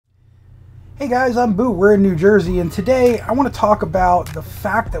Hey guys, I'm Boo. We're in New Jersey, and today I want to talk about the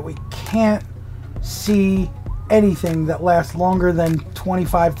fact that we can't see anything that lasts longer than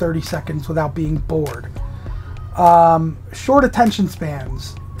 25-30 seconds without being bored. Short attention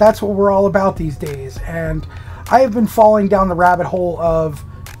spans. That's what we're all about these days, and I have been falling down the rabbit hole of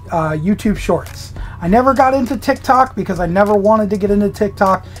YouTube Shorts. I never got into TikTok because I never wanted to get into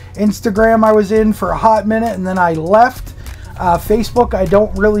TikTok. Instagram I was in for a hot minute, and then I left. Facebook I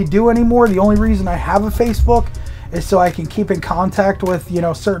don't really do anymore. The only reason I have a Facebook is so I can keep in contact with,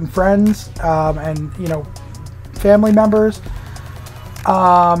 certain friends and, family members.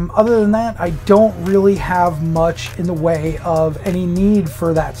 Other than that, I don't really have much in the way of any need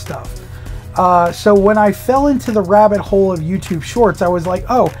for that stuff. So when I fell into the rabbit hole of YouTube Shorts, I was like,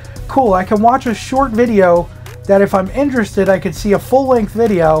 oh, cool, I can watch a short video that if I'm interested, I could see a full-length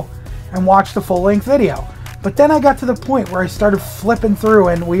video and watch the full-length video. But then I got to the point where I started flipping through,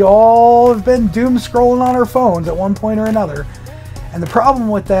 and we all have been doom scrolling on our phones at one point or another. And the problem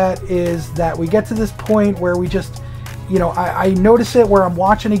with that is that we get to this point where we just, I notice it where I'm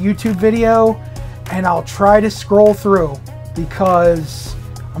watching a YouTube video and I'll try to scroll through because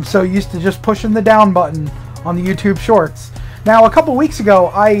I'm so used to just pushing the down button on the YouTube Shorts. Now, a couple weeks ago,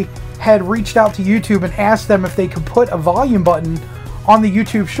 I had reached out to YouTube and asked them if they could put a volume button on the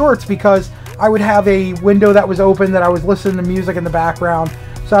YouTube Shorts, because I would have a window that was open that I was listening to music in the background,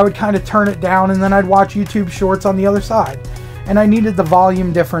 so I would kind of turn it down and then I'd watch YouTube Shorts on the other side. And I needed the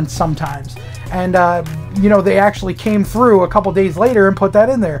volume difference sometimes. And, they actually came through a couple days later and put that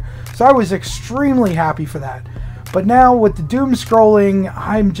in there. So I was extremely happy for that. But now with the doom scrolling,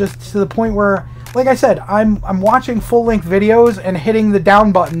 I'm just to the point where, like I said, I'm watching full-length videos and hitting the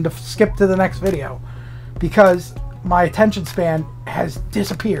down button to skip to the next video because my attention span has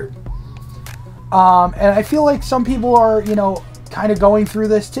disappeared. And I feel like some people are, kind of going through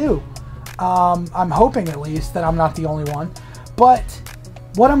this too. I'm hoping at least that I'm not the only one. But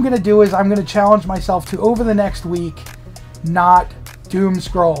what I'm going to do is I'm going to challenge myself to, over the next week, not doom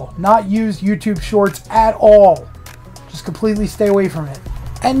scroll, not use YouTube Shorts at all. Just completely stay away from it.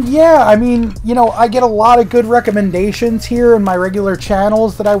 And yeah, I mean, I get a lot of good recommendations here in my regular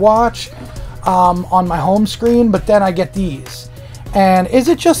channels that I watch on my home screen, but then I get these. And is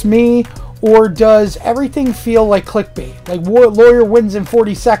it just me, or does everything feel like clickbait? Like lawyer wins in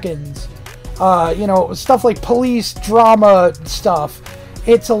 40 seconds. Stuff like police drama stuff.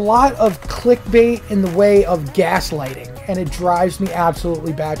 It's a lot of clickbait in the way of gaslighting, and it drives me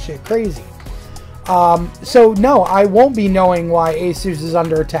absolutely batshit crazy. So no, I won't be knowing why ASUS is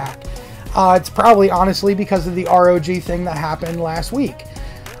under attack. It's probably honestly because of the ROG thing that happened last week.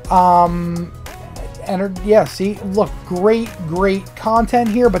 And yeah, see, look, great content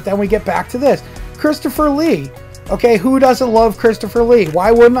here, but then we get back to this. Christopher Lee. Okay, who doesn't love Christopher Lee?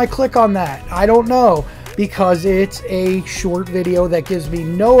 Why wouldn't I click on that? I don't know. Because it's a short video that gives me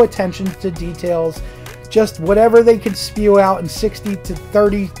no attention to details. Just whatever they can spew out in 60 to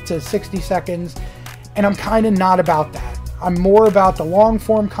 30 to 60 seconds. And I'm kind of not about that. I'm more about the long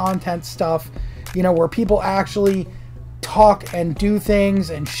form content stuff, where people actually talk and do things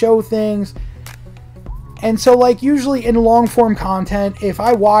and show things. And so, like, usually in long form content, if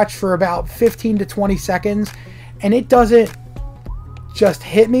I watch for about 15 to 20 seconds and it doesn't just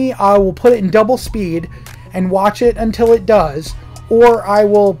hit me, I will put it in double speed and watch it until it does, or I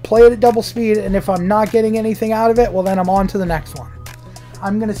will play it at double speed, and if I'm not getting anything out of it, well, then I'm on to the next one.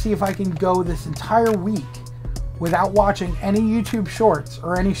 I'm going to see if I can go this entire week without watching any YouTube Shorts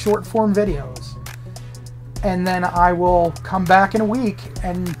or any short form videos, and then I will come back in a week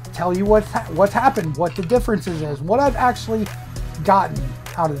and tell you what's happened, what the differences is, what I've actually gotten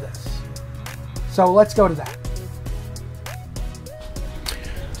out of this. So let's go to that.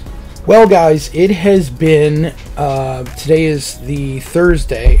 Well, guys, it has been, today is the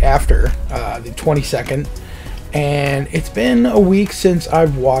Thursday after the 22nd, and it's been a week since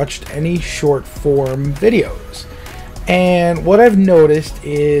I've watched any short form videos. And what I've noticed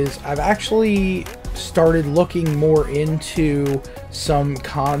is I've actually started looking more into some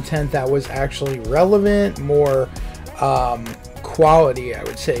content that was actually relevant, more quality, I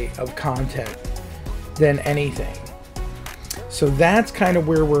would say, of content than anything. So that's kind of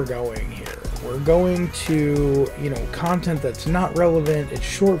where we're going here. We're going to, content that's not relevant. It's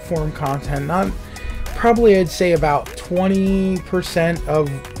short form content. Not probably, I'd say about 20%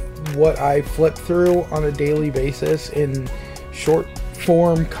 of what I flip through on a daily basis in short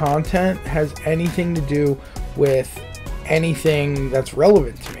form content has anything to do with anything that's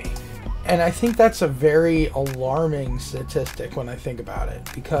relevant to me. And I think that's a very alarming statistic when I think about it,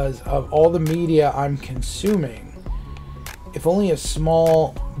 because of all the media I'm consuming, if only a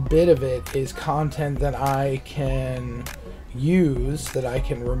small bit of it is content that I can use, that I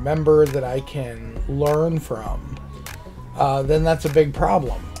can remember, that I can learn from, then that's a big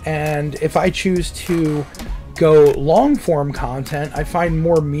problem. And if I choose to go long form content, I find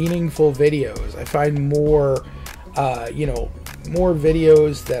more meaningful videos. I find more, more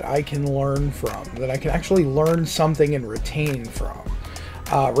videos that I can learn from, that I can actually learn something and retain from,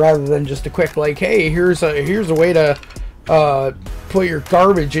 rather than just a quick like, hey, here's a way to put your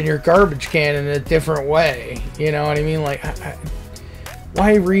garbage in your garbage can in a different way. You know what I mean? Like,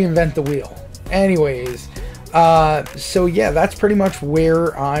 why reinvent the wheel? Anyways, so yeah, that's pretty much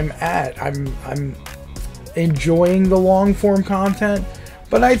where I'm at. I'm enjoying the long form content,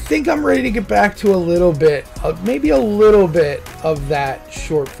 but I think I'm ready to get back to a little bit of, maybe a little bit of that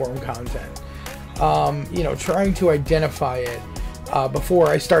short form content. Trying to identify it before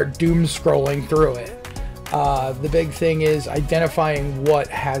I start doom scrolling through it. The big thing is identifying what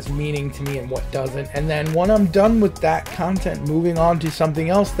has meaning to me and what doesn't, and then when I'm done with that content, moving on to something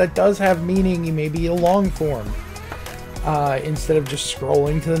else that does have meaning, maybe a long form, instead of just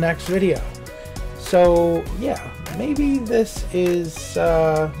scrolling to the next video. So yeah, maybe this is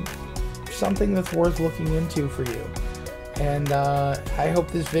something that's worth looking into for you, and I hope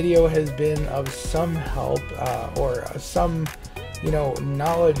this video has been of some help, or some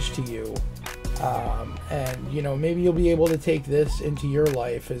knowledge to you. And maybe you'll be able to take this into your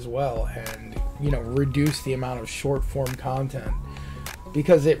life as well, and reduce the amount of short form content,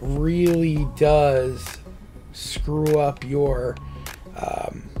 because it really does screw up your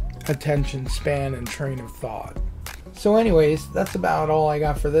attention span and train of thought. So anyways, that's about all I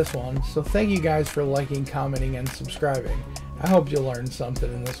got for this one. So thank you guys for liking, commenting, and subscribing. I hope you learned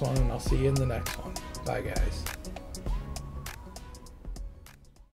something in this one, and I'll see you in the next one. Bye guys.